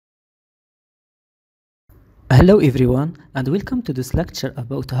Hello everyone, and welcome to this lecture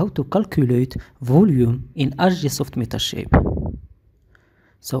about how to calculate volume in Agisoft Metashape.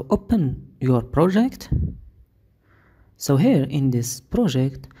 So open your project. So here in this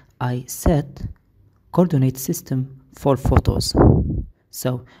project I set coordinate system for photos.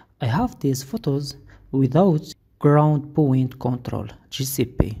 So I have these photos without ground point control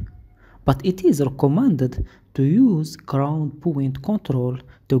GCP, but it is recommended to use ground point control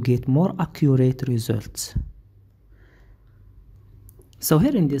to get more accurate results. So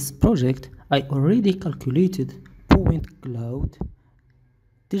here in this project, I already calculated point cloud,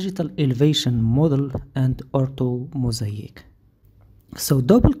 digital elevation model, and ortho mosaic. So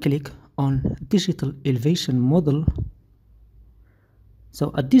double click on digital elevation model.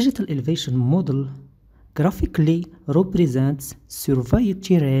 So a digital elevation model graphically represents surveyed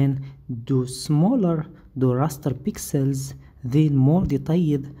terrain. The smaller the raster pixels, the more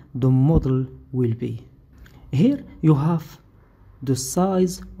detailed the model will be. Here you have the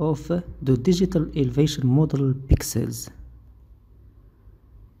size of the digital elevation model pixels.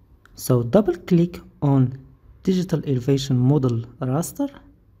 So double click on digital elevation model raster,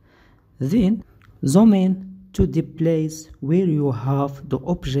 then zoom in to the place where you have the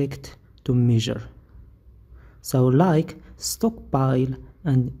object to measure. So like stockpile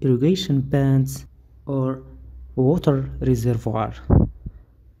and irrigation ponds or water reservoir.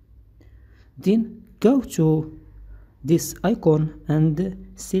 Then go to this icon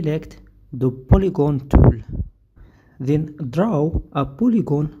and select the polygon tool. Then draw a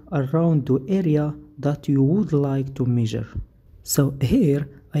polygon around the area that you would like to measure. So here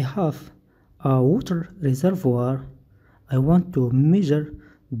I have a water reservoir. I want to measure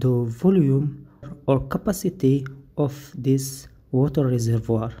the volume or capacity of this water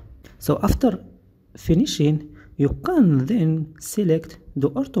reservoir. So after finishing, you can then select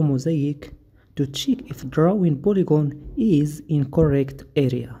the ortho mosaic to check if drawing polygon is in correct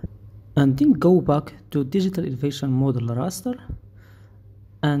area, and then go back to digital elevation model raster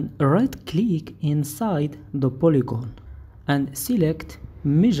and right click inside the polygon and select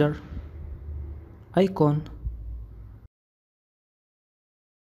measure icon,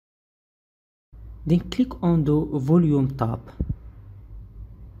 then click on the volume tab.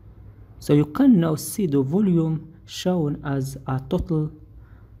 So you can now see the volume shown as a total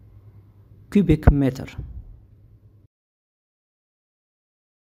cubic meter.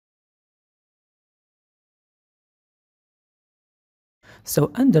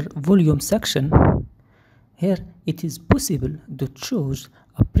 So under volume section, here it is possible to choose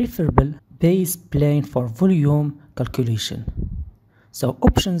a preferable base plane for volume calculation. So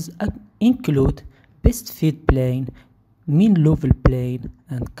options include best fit plane, mean level plane,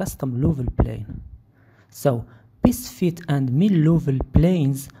 and custom level plane. So best fit and mean level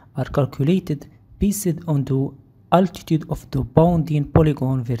planes are calculated based on the altitude of the bounding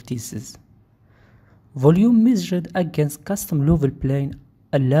polygon vertices. Volume measured against custom level plane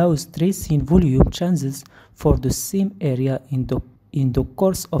allows tracing volume changes for the same area in the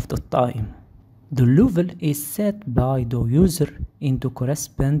course of the time. The level is set by the user in the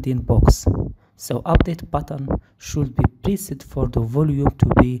corresponding box. So update button should be pressed for the volume to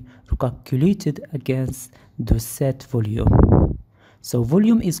be recalculated against the set volume. So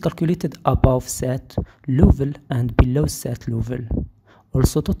volume is calculated above set level and below set level.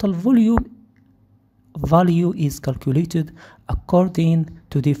 Also total volume value is calculated according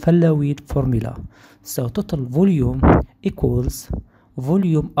to the following formula. So total volume equals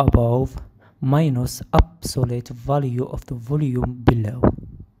volume above minus absolute value of the volume below.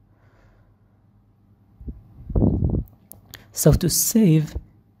 So to save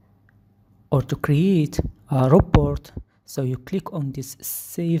or to create a report, so you click on this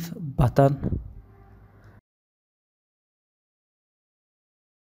save button.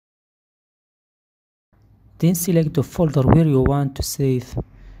 Then select the folder where you want to save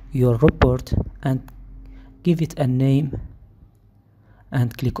your report and give it a name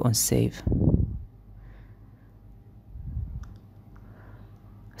and click on save.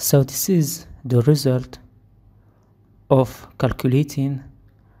 So this is the result of calculating.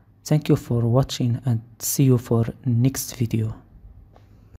 Thank you for watching and see you for next video.